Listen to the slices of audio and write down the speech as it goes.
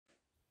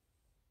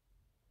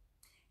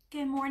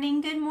Good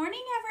morning,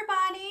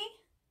 everybody.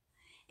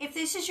 If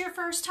this is your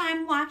first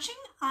time watching,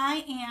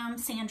 I am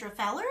Sandra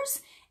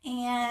Fellers,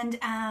 and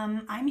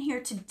I'm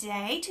here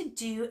today to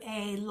do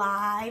a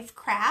live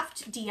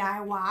craft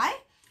DIY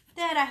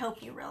that I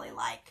hope you really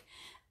like.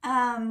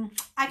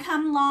 I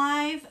come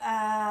live,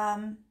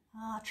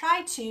 I'll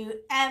try to,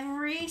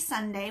 every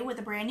Sunday with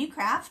a brand new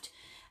craft.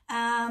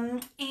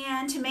 And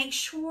to make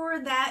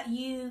sure that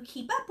you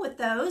keep up with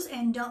those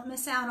and don't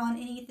miss out on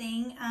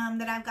anything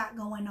that I've got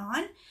going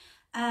on,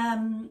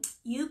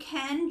 you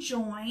can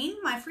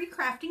join my free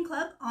crafting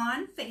club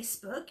on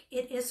Facebook.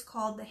 It is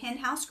called the Hen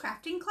House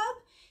Crafting Club.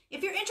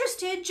 If you're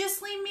interested,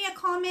 just leave me a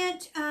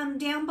comment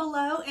down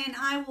below and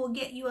I will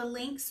get you a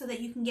link so that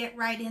you can get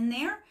right in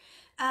there.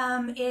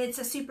 It's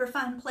a super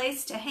fun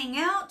place to hang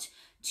out,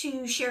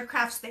 to share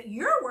crafts that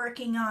you're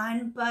working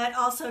on, but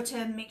also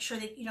to make sure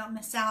that you don't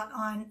miss out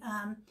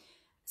on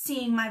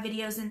seeing my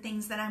videos and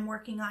things that I'm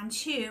working on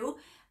too.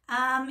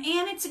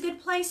 And it's a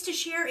good place to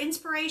share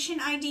inspiration,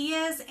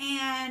 ideas,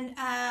 and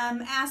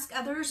ask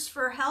others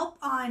for help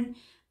on,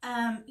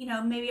 you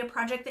know, maybe a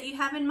project that you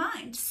have in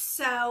mind.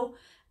 So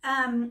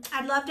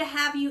I'd love to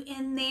have you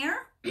in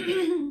there.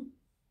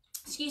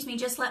 Excuse me,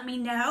 just let me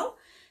know.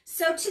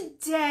 So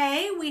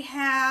today we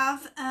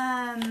have,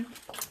 I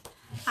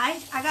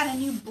got a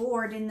new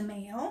board in the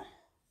mail.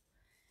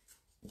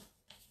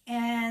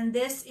 And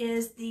this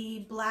is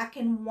the black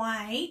and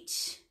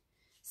white.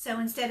 So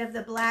instead of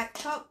the black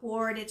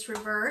chalkboard, it's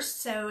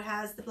reversed. So it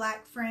has the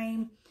black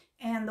frame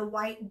and the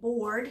white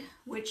board,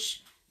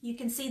 which you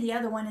can see the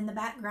other one in the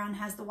background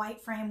has the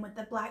white frame with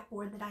the black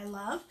board that I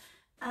love.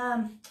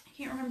 I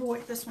can't remember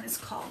what this one is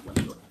called. Let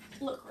me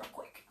look real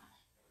quick.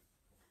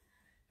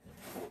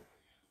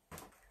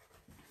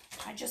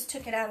 I just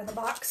took it out of the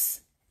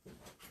box.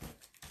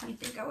 I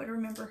think I would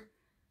remember.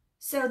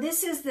 So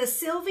this is the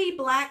Sylvie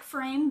black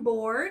frame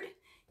board,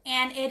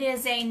 and it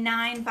is a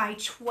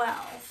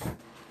 9x12.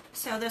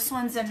 So this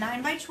one's a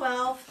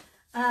 9x12.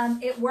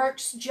 It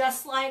works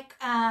just like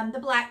the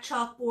black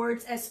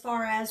chalkboards as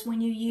far as when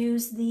you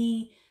use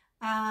the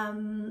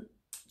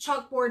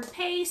chalkboard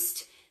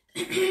paste,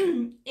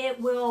 it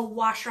will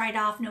wash right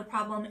off, no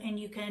problem, and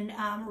you can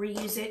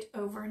reuse it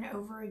over and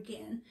over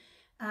again.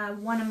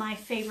 One of my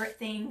favorite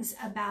things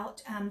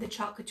about the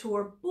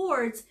Couture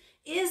boards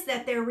is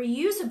that they're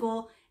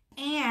reusable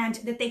and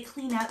that they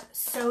clean up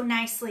so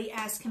nicely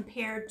as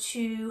compared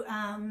to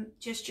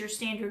just your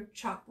standard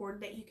chalkboard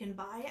that you can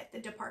buy at the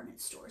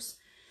department stores.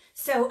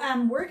 So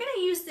we're going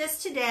to use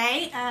this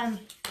today.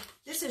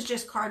 This is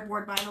just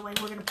cardboard, by the way.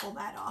 We're going to pull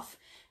that off.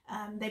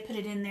 They put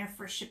it in there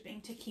for shipping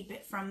to keep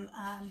it from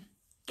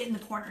getting the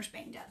corners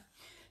banged up.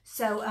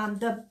 So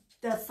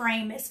the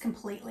frame is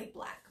completely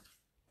black.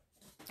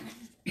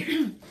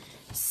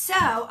 So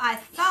I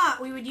thought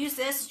we would use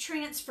this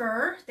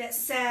transfer that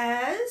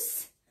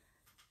says,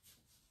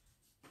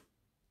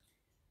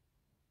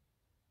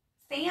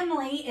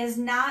 family is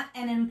not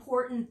an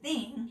important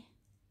thing,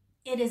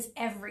 it is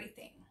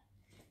everything.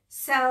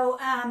 So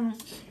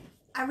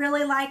I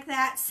really like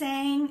that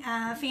saying.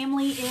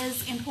 Family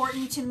is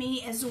important to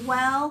me as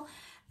well.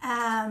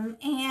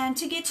 And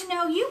to get to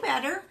know you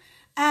better,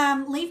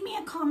 leave me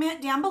a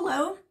comment down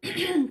below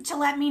to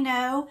let me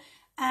know,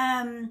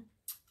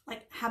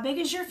 like, how big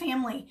is your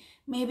family?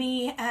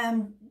 Maybe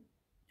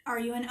are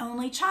you an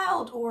only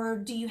child, or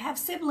do you have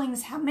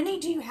siblings? How many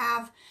do you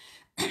have?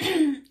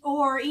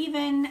 Or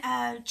even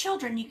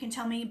children. You can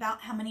tell me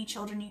about how many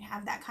children you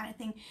have, that kind of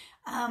thing.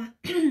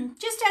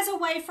 Just as a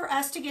way for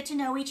us to get to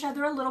know each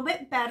other a little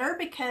bit better,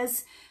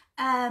 because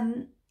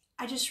I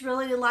just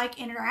really like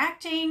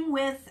interacting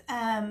with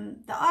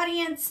the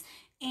audience,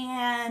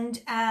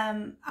 and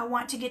I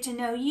want to get to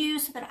know you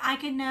so that I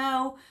can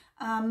know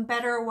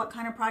better what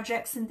kind of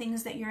projects and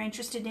things that you're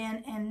interested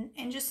in,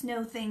 and just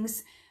know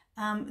things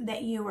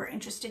that you are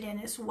interested in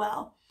as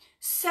well.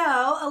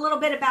 So a little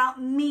bit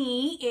about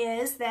me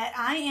is that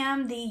I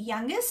am the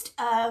youngest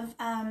of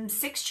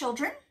 6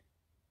 children.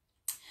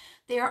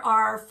 There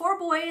are 4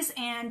 boys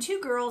and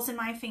 2 girls in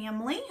my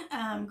family.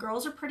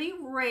 Girls are pretty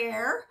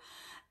rare.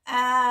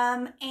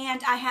 And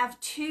I have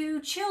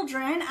 2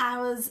 children. I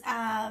was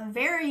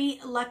very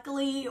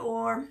luckily,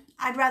 or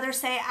I'd rather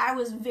say I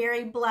was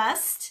very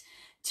blessed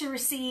to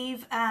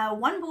receive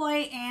 1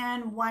 boy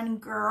and 1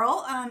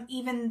 girl,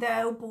 even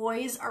though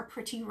boys are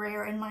pretty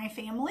rare in my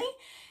family.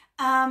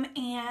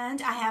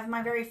 And I have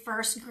my very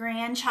first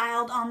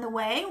grandchild on the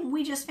way.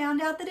 We just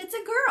found out that it's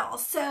a girl.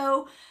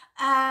 So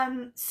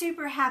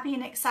super happy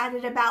and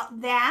excited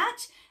about that.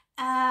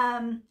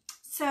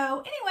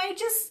 So anyway,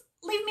 just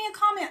leave me a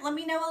comment. Let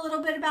me know a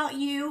little bit about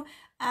you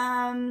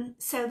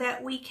so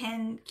that we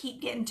can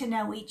keep getting to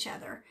know each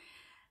other.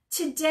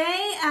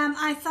 Today,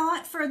 I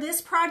thought for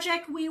this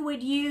project we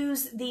would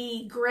use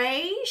the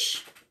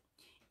grayish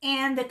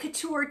and the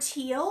Couture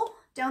teal.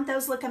 Don't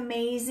those look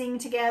amazing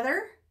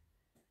together?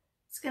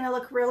 It's going to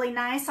look really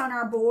nice on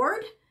our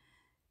board.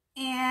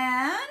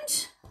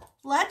 And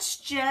let's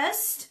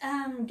just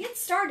get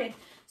started.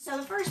 So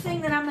the first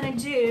thing that I'm going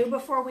to do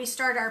before we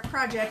start our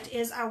project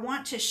is I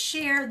want to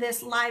share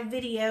this live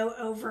video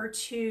over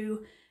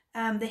to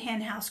the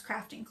Hen House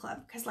Crafting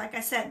Club, because like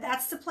I said,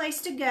 that's the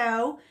place to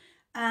go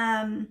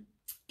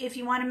if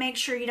you want to make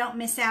sure you don't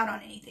miss out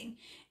on anything.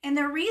 And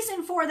the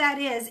reason for that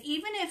is,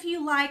 even if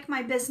you like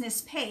my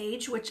business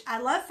page, which I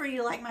love for you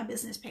to like my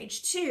business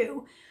page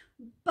too,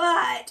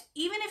 but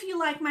even if you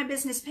like my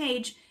business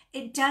page,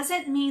 it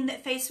doesn't mean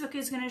that Facebook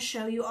is going to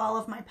show you all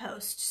of my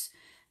posts.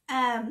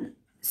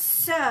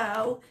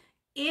 So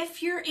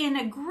if you're in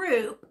a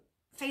group,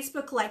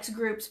 Facebook likes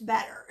groups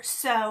better.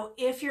 So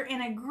if you're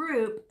in a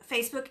group,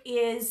 Facebook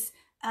is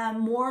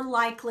more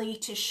likely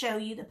to show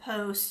you the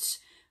posts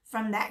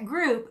from that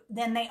group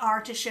than they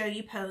are to show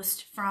you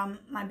posts from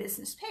my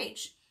business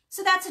page.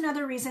 So that's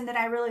another reason that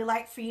I really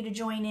like for you to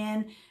join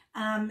in,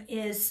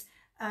 is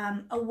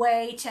a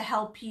way to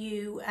help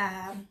you,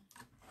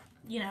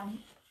 you know,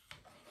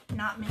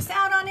 not miss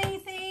out on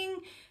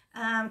anything,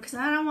 because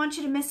I don't want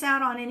you to miss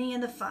out on any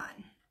of the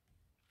fun.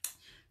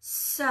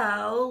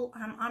 So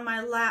I'm on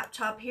my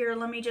laptop here.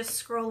 Let me just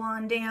scroll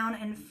on down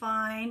and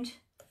find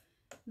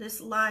this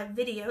live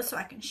video so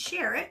I can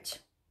share it.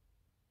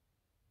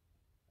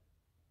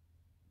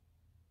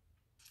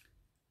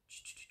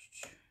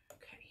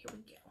 Okay, here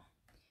we go.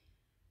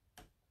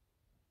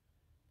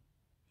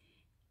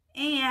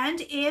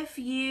 And if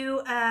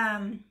you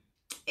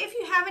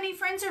have any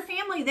friends or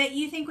family that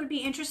you think would be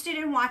interested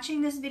in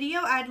watching this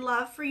video, I'd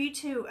love for you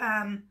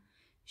to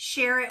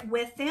share it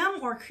with them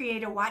or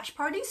create a watch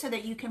party so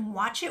that you can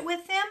watch it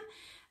with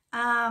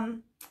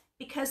them,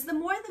 because the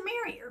more the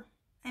merrier.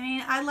 I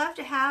mean, I love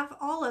to have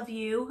all of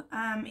you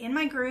in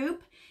my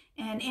group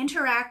and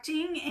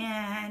interacting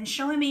and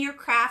showing me your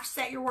crafts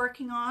that you're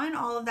working on,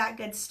 all of that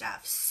good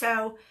stuff.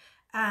 So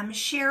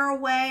share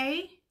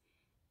away,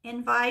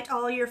 invite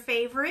all your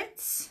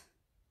favorites.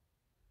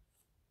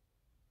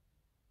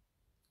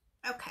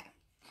 Okay,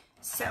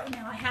 so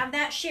now I have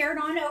that shared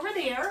on over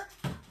there.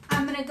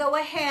 I'm going to go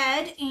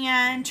ahead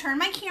and turn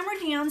my camera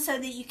down so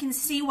that you can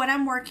see what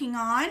I'm working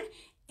on,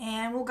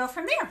 and we'll go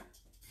from there.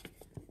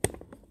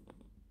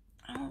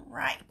 All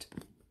right,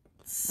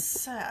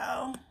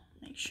 so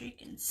make sure you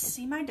can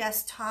see my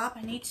desktop.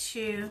 I need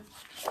to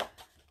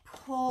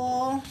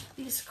pull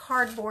these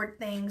cardboard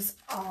things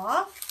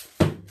off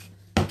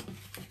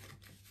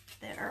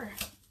that are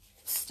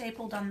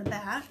stapled on the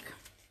back.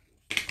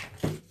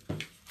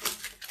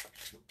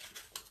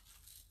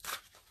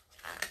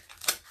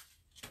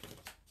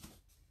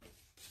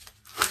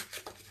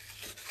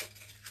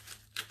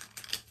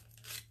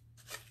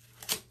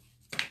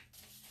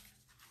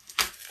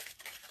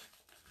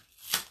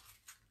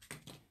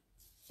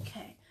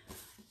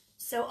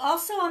 So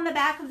also on the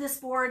back of this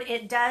board,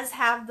 it does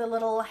have the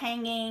little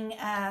hanging,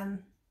 I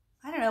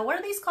don't know, what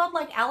are these called?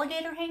 Like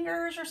alligator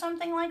hangers or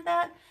something like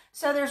that.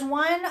 So there's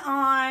one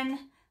on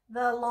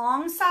the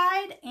long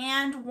side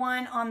and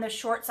one on the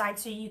short side,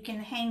 so you can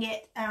hang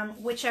it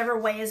whichever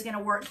way is going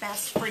to work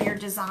best for your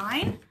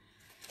design.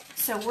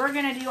 So we're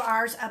going to do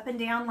ours up and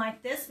down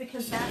like this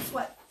because that's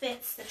what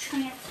fits the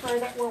transfer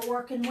that we're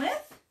working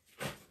with.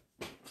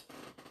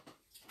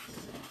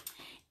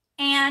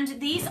 And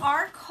these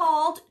are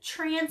called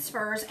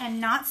transfers and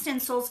not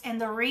stencils.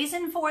 And the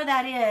reason for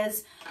that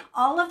is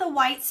all of the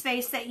white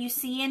space that you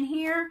see in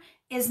here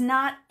is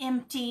not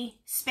empty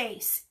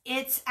space.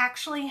 It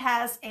actually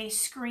has a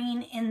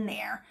screen in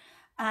there.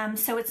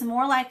 So it's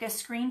more like a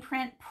screen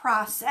print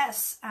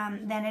process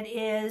than it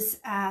is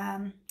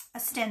a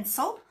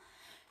stencil.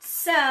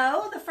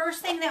 So the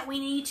first thing that we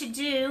need to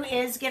do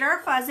is get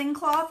our fuzzing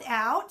cloth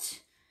out.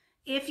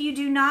 If you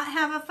do not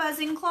have a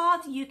fuzzing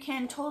cloth, you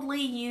can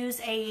totally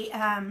use a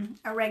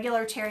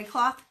regular terry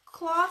cloth,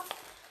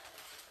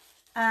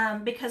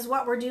 because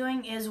what we're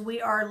doing is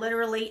we are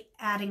literally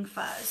adding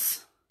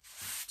fuzz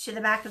to the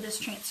back of this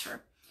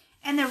transfer.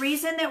 And the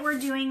reason that we're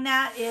doing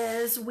that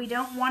is we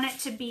don't want it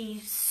to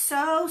be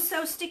so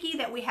sticky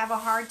that we have a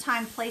hard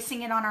time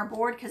placing it on our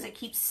board because it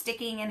keeps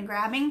sticking and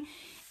grabbing.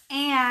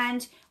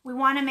 And we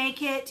want to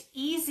make it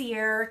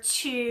easier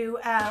to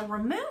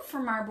remove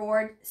from our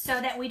board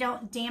so that we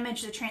don't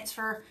damage the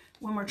transfer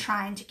when we're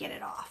trying to get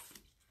it off.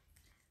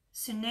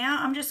 So now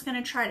I'm just going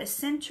to try to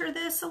center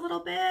this a little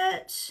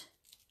bit.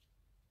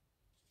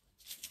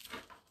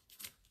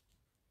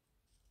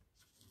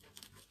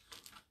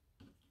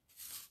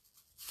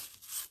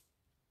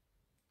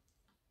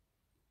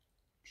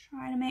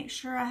 Try to make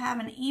sure I have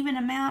an even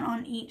amount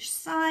on each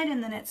side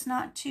and then it's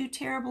not too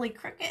terribly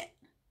crooked.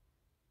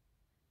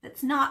 If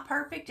it's not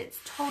perfect, it's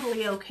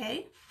totally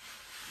okay.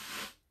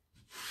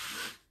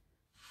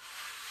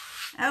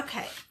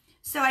 Okay,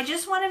 so I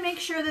just want to make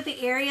sure that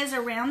the areas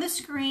around the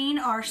screen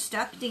are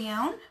stuck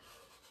down.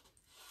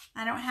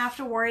 I don't have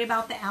to worry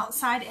about the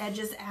outside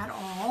edges at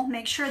all.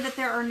 Make sure that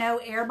there are no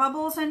air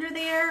bubbles under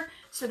there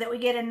so that we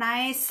get a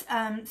nice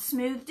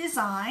smooth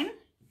design.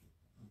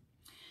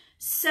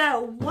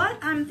 So what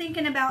I'm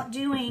thinking about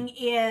doing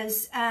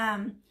is,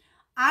 I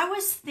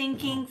was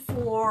thinking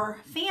for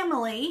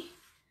family,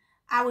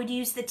 I would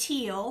use the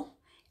teal,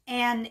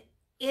 and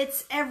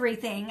it's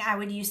everything I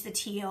would use the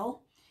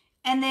teal.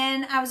 And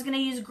then I was going to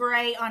use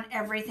gray on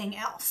everything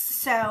else.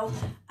 So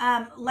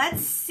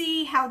let's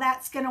see how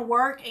that's going to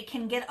work. It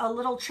can get a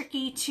little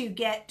tricky to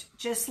get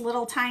just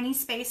little tiny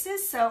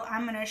spaces. So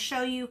I'm going to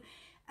show you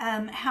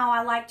how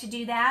I like to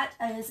do that.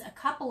 Is a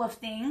couple of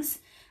things.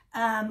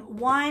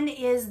 One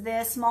is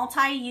this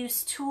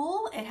multi-use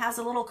tool. It has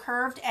a little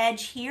curved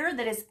edge here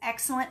that is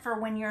excellent for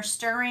when you're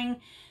stirring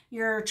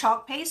your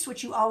chalk paste,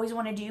 which you always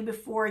want to do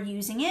before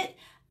using it.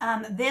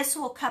 This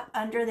will cup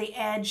under the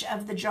edge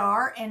of the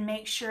jar and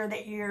make sure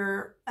that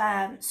you're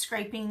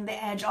scraping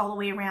the edge all the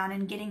way around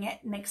and getting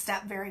it mixed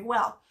up very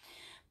well.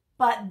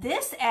 But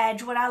this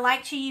edge, what I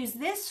like to use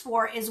this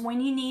for is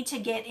when you need to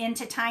get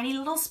into tiny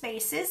little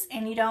spaces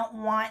and you don't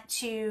want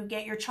to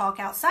get your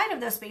chalk outside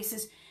of those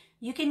spaces,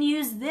 you can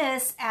use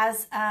this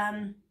as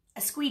a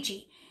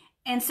squeegee.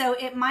 And so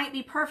it might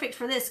be perfect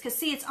for this because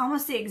see, it's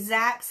almost the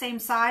exact same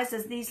size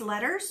as these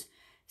letters.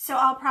 So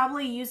I'll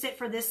probably use it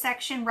for this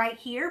section right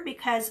here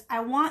because I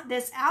want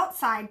this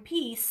outside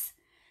piece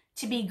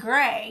to be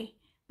gray,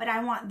 but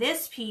I want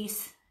this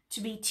piece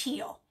to be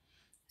teal.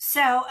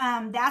 So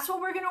that's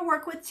what we're going to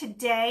work with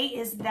today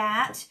is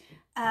that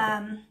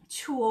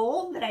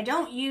tool that I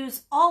don't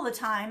use all the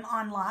time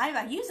on live.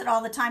 I use it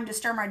all the time to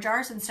stir my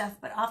jars and stuff,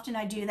 but often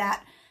I do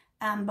that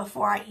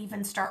before I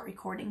even start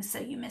recording, so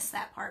you miss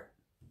that part.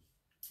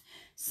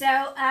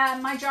 So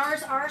my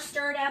jars are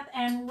stirred up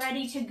and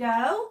ready to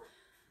go.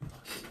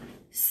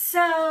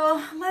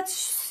 So let's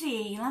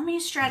see, let me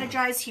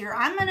strategize here.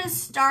 I'm going to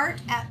start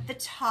at the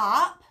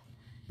top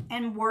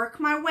and work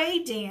my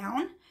way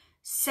down.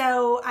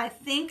 So I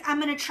think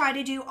I'm going to try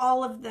to do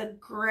all of the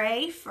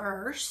gray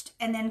first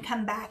and then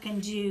come back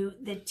and do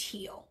the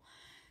teal.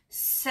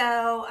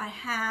 So I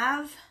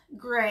have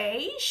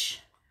grayish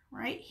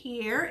right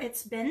here.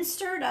 It's been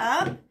stirred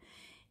up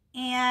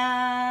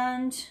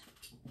and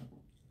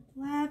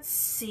let's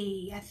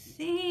see, I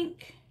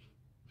think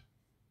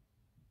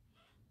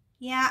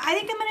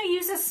I'm going to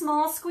use a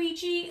small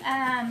squeegee.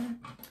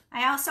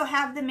 I also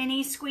have the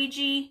mini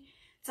squeegee.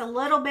 It's a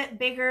little bit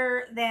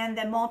bigger than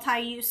the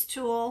multi-use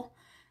tool,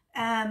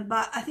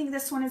 but I think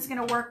this one is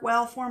going to work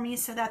well for me,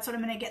 so that's what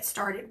I'm going to get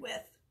started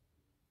with.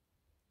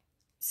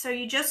 So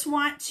you just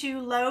want to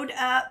load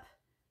up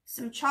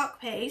some chalk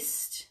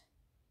paste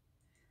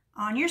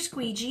on your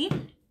squeegee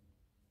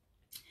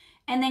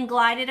and then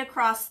glide it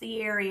across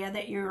the area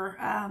that you're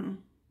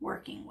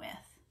working with.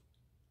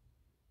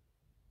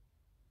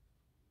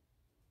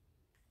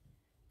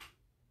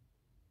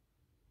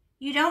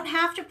 You don't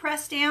have to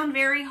press down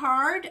very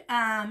hard.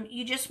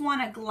 You just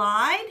want to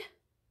glide,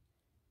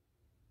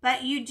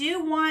 but you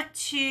do want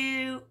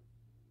to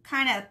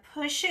kind of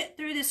push it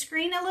through the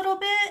screen a little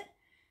bit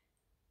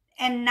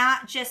and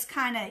not just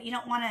kind of, you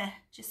don't want to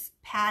just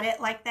pat it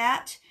like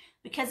that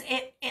because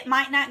it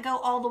might not go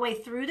all the way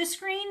through the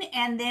screen.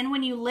 And then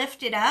when you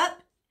lift it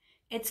up,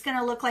 it's going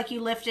to look like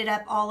you lifted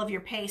up all of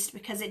your paste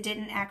because it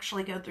didn't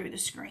actually go through the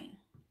screen.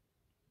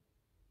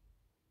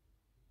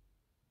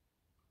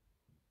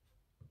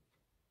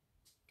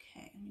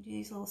 Do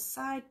these little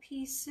side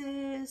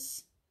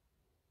pieces.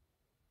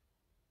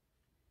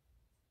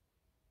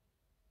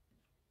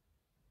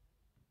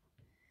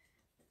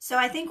 So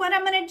I think what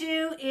I'm going to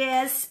do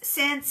is,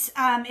 since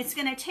it's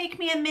going to take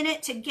me a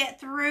minute to get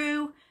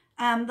through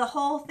the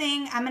whole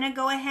thing, I'm going to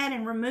go ahead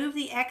and remove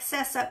the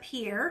excess up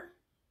here.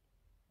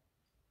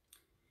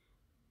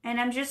 And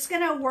I'm just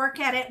going to work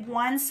at it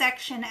one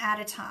section at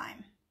a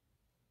time.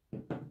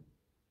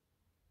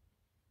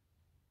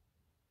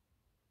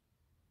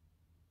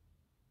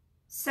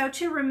 So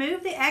to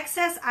remove the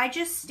excess, I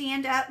just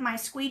stand up my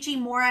squeegee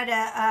more at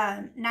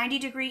a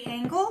 90-degree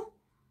angle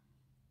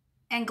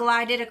and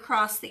glide it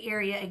across the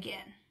area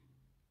again.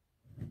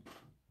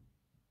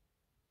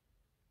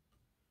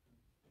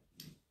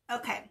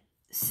 Okay,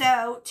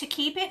 so to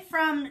keep it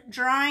from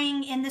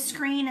drying in the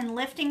screen and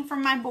lifting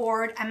from my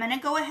board, I'm going to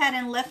go ahead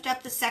and lift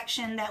up the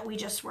section that we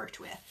just worked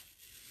with.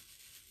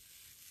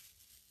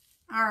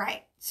 All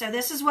right, so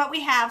this is what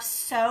we have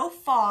so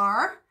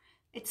far.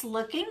 It's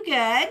looking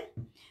good.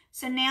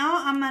 So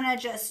now I'm going to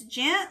just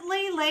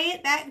gently lay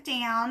it back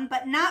down,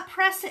 but not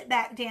press it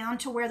back down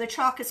to where the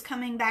chalk is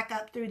coming back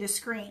up through the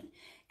screen.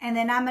 And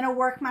then I'm going to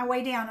work my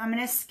way down. I'm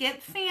going to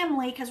skip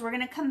family because we're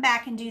going to come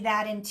back and do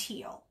that in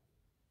teal.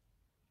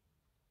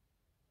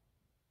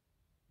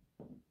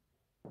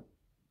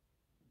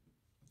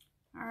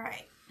 All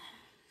right,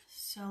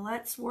 so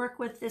let's work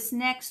with this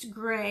next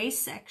gray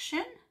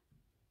section.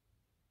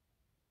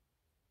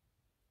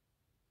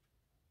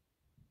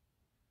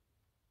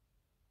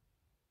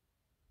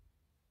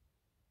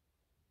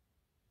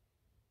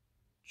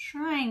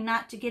 Trying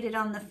not to get it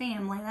on the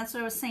family. That's what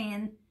I was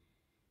saying.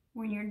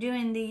 When you're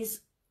doing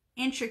these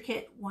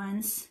intricate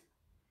ones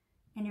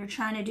and you're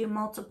trying to do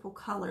multiple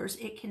colors,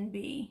 it can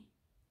be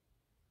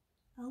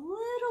a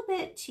little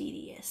bit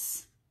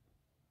tedious.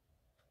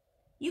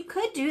 You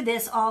could do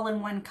this all in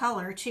one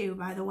color too,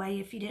 by the way,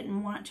 if you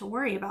didn't want to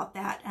worry about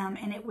that,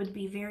 and it would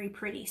be very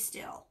pretty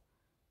still.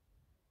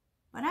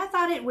 But I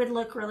thought it would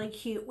look really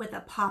cute with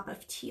a pop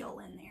of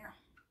teal in there.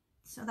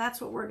 So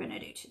that's what we're going to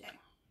do today.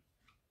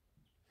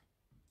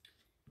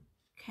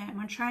 Okay, I'm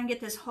going to try and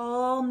get this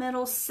whole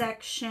middle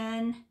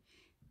section,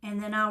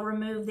 and then I'll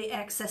remove the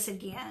excess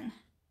again,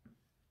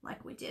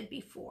 like we did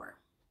before.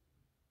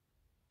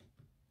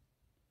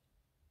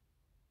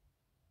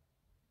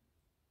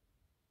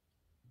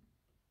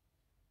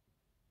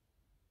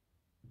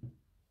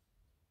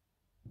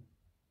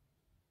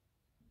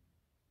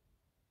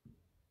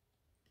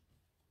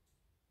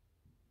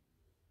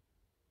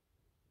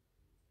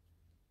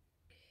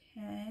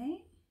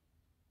 Okay.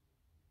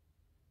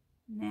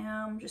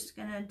 Now I'm just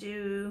going to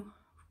do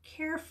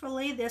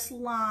carefully this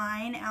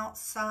line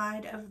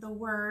outside of the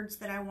words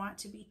that I want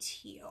to be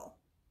teal.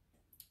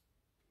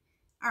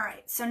 All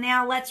right, so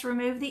now let's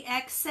remove the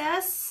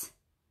excess.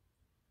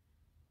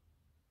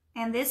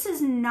 And this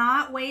is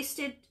not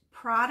wasted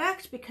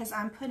product because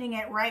I'm putting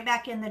it right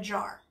back in the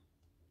jar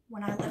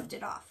when I lift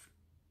it off.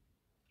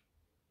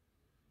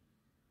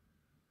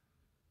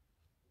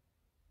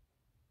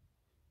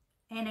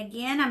 And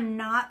again, I'm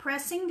not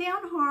pressing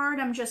down hard.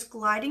 I'm just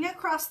gliding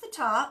across the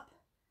top,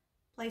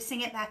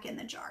 placing it back in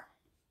the jar.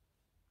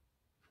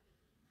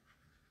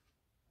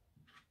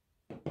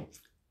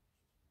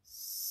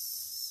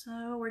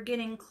 So we're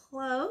getting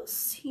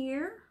close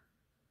here.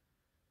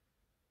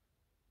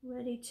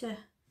 Ready to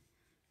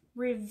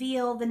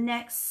reveal the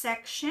next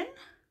section.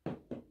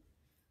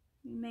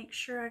 Make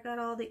sure I got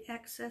all the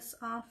excess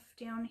off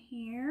down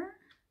here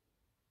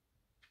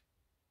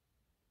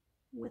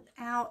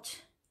without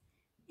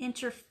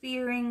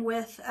interfering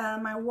with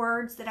my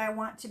words that I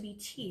want to be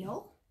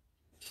teal.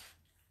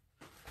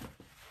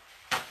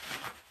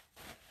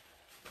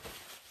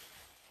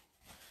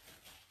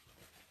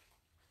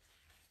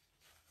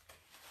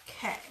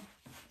 Okay,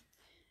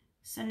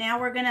 so now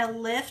we're going to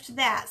lift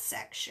that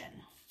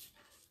section.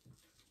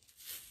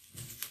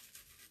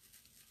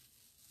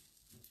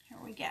 Here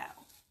we go.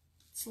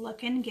 It's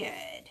looking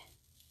good.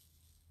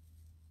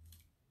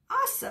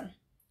 Awesome.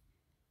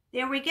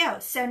 There we go.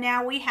 So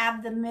now we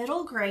have the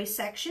middle gray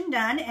section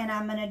done, and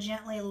I'm going to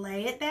gently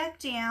lay it back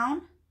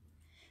down,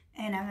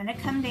 and I'm going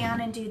to come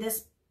down and do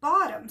this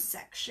bottom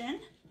section.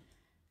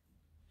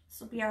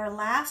 This will be our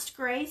last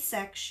gray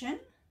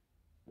section.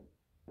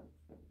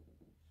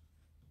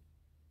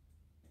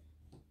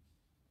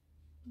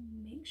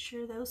 Make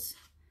sure those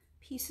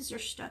pieces are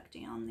stuck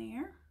down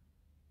there.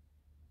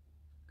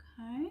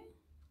 Okay.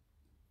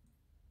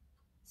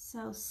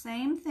 So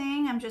same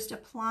thing, I'm just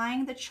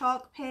applying the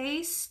chalk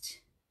paste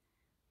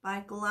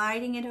by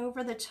gliding it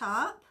over the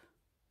top.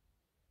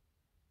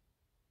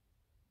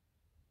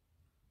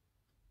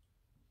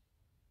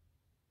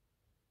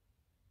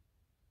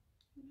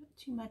 Not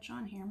too much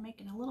on here, I'm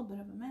making a little bit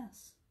of a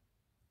mess.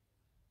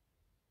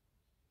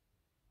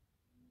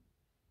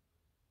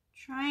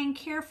 Trying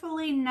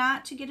carefully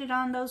not to get it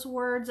on those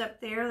words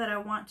up there that I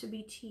want to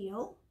be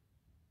teal.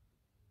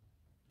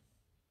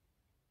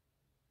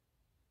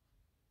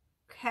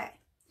 Okay,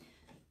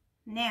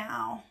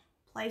 now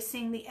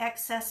placing the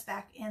excess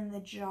back in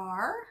the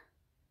jar,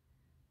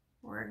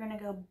 we're going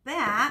to go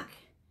back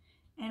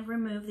and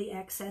remove the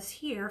excess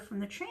here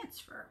from the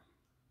transfer.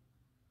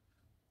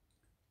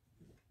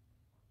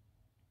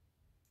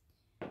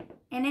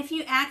 And if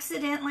you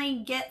accidentally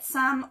get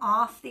some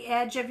off the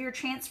edge of your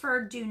transfer,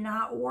 do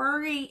not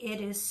worry. It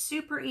is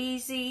super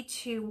easy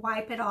to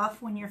wipe it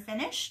off when you're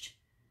finished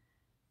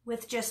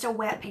with just a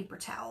wet paper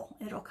towel.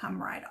 It'll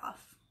come right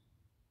off.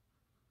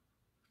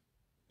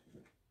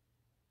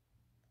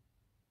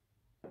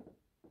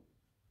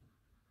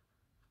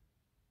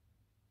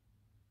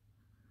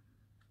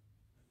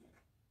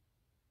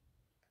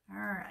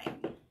 All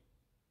right,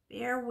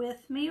 bear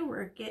with me.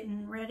 We're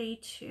getting ready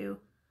to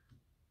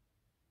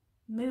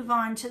move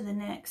on to the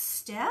next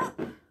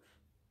step.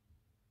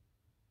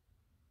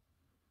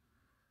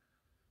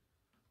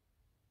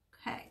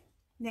 Okay,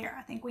 there.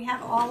 I think we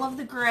have all of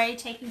the gray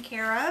taken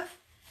care of.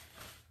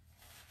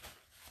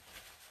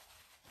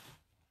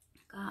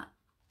 Got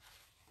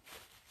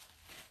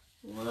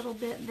a little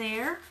bit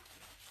there.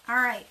 All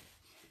right,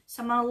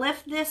 so I'm going to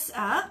lift this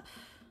up.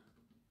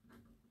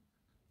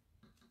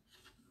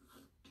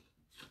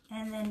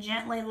 And then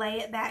gently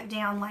lay it back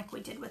down like we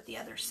did with the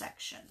other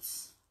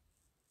sections.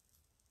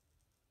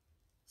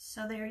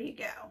 So there you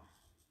go.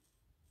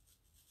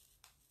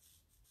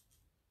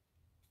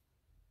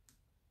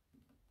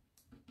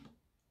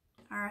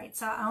 All right,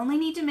 so I only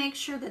need to make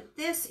sure that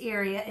this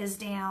area is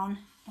down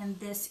and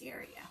this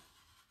area.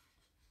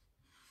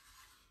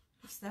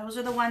 So those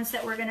are the ones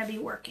that we're going to be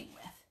working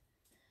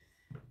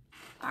with.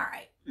 All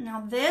right,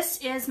 now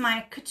this is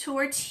my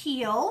Couture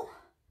teal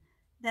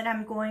that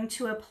I'm going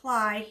to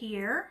apply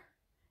here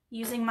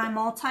using my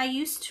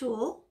multi-use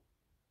tool.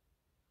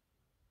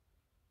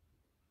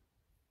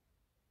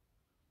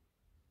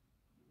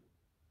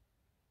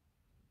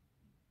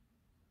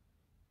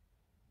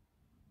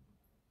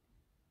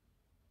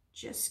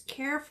 Just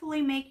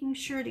carefully making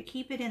sure to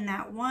keep it in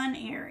that one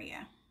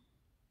area.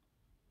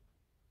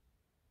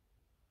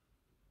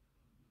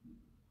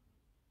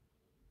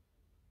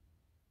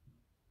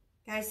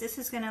 Guys, this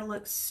is going to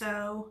look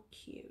so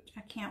cute.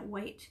 I can't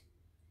wait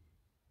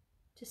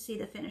to see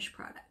the finished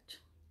product.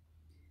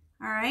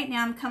 All right,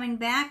 now I'm coming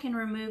back and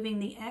removing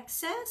the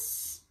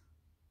excess.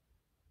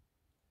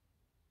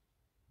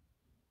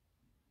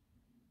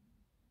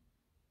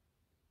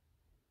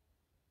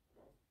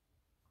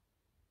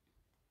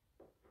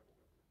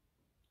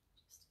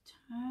 Just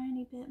a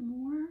tiny bit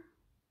more.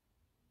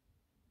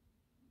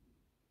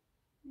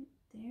 Right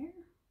there.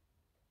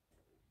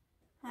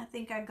 I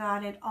think I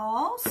got it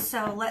all,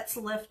 so let's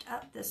lift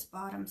up this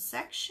bottom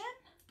section.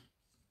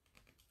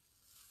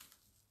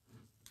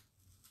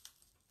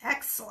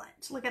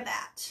 Excellent, look at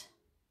that.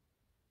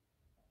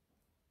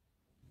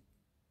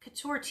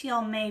 Couture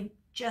teal may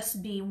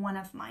just be one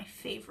of my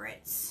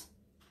favorites.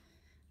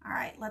 All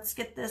right, let's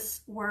get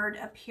this word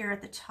up here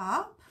at the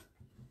top.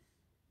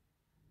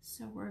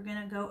 So we're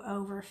gonna go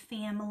over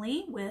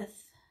family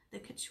with the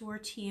Couture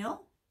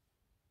teal.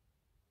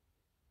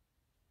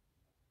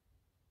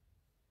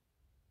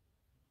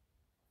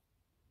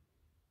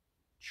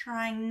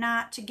 Trying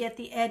not to get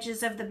the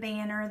edges of the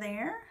banner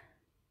there.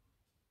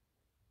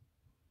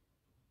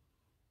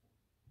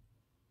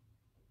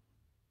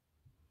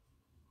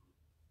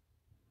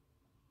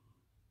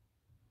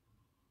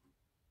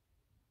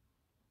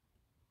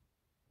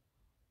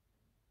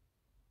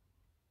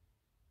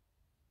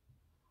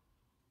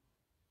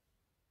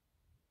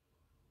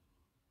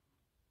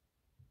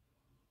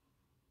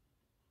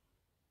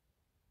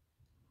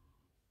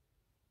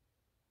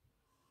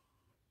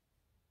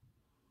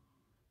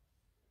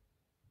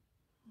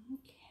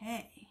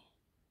 Okay.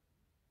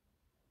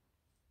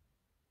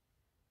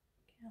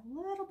 Get a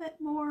little bit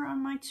more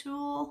on my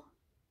tool.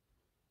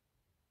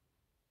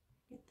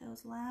 Get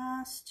those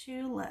last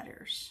two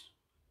letters.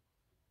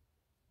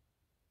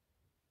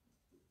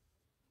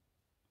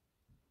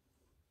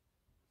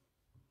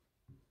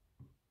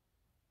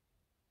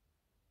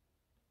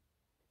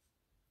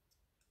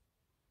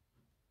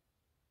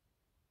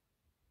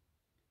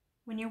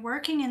 When you're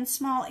working in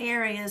small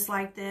areas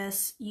like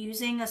this,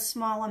 using a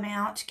small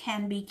amount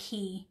can be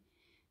key.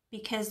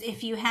 Because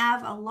if you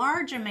have a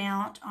large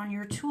amount on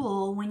your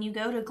tool, when you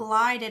go to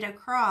glide it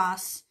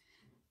across,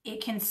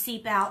 it can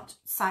seep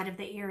outside of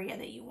the area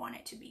that you want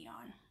it to be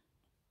on.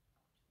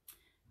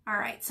 All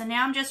right, so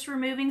now I'm just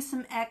removing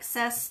some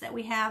excess that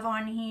we have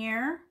on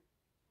here.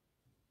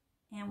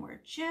 And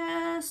we're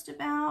just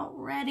about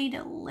ready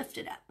to lift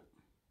it up.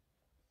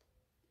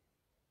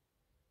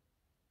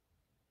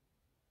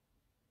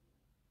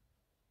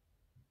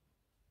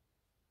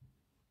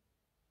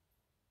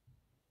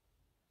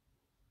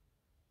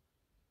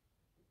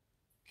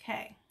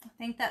 Okay, I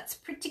think that's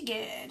pretty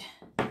good.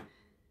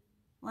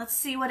 Let's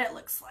see what it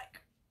looks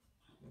like.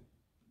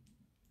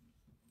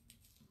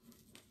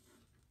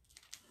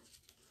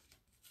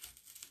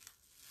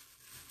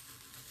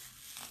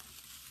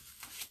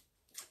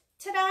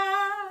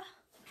 Ta-da!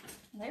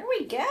 There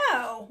we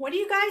go. What do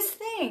you guys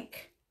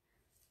think?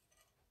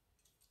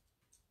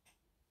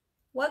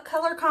 What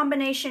color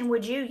combination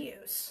would you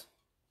use?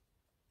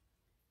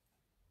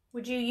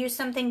 Would you use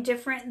something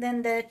different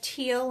than the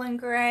teal and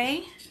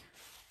gray?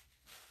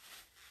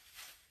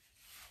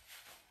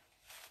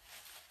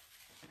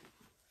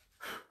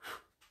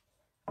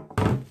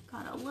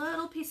 Got a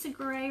little piece of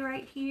gray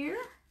right here.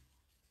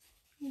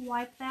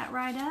 Wipe that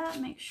right up,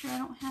 make sure I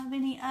don't have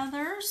any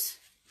others.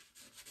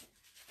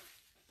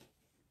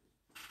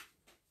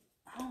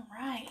 All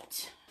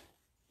right.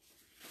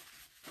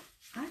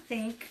 I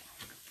think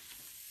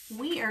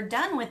we are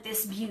done with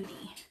this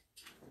beauty.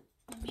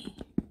 Let me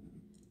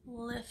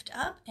lift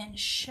up and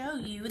show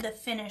you the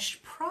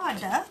finished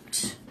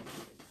product.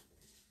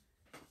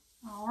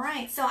 All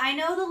right, so I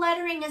know the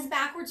lettering is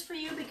backwards for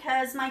you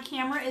because my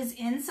camera is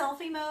in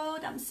selfie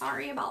mode. I'm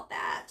sorry about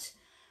that.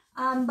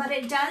 But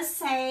it does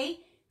say,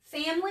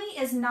 family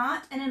is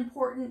not an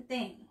important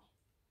thing.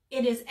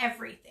 It is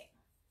everything.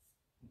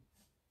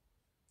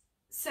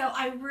 So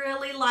I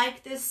really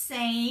like this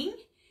saying.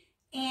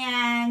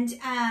 And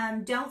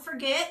don't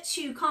forget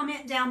to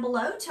comment down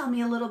below. Tell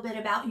me a little bit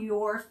about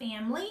your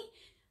family.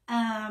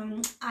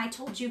 I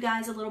told you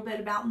guys a little bit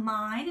about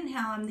mine and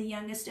how I'm the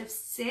youngest of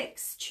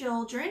 6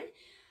 children.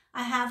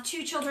 I have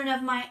 2 children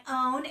of my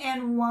own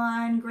and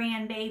 1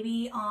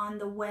 grandbaby on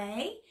the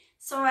way.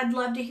 So I'd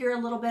love to hear a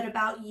little bit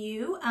about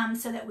you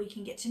so that we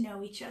can get to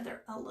know each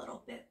other a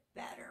little bit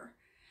better.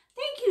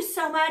 Thank you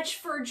so much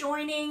for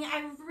joining.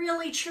 I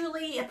really,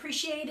 truly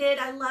appreciate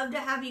it. I love to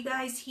have you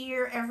guys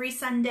here every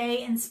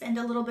Sunday and spend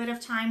a little bit of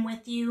time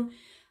with you.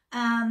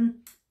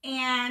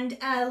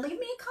 Leave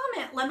me a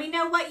comment. Let me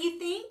know what you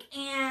think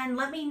and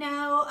let me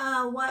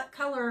know what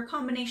color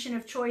combination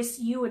of choice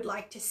you would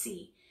like to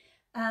see.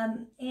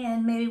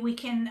 And maybe we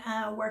can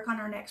work on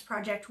our next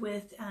project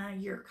with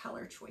your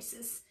color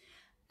choices.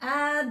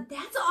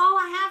 That's all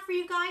I have for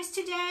you guys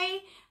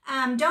today.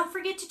 Don't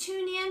forget to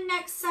tune in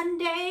next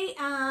Sunday.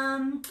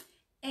 And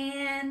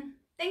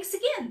thanks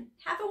again.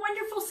 Have a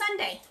wonderful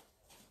Sunday.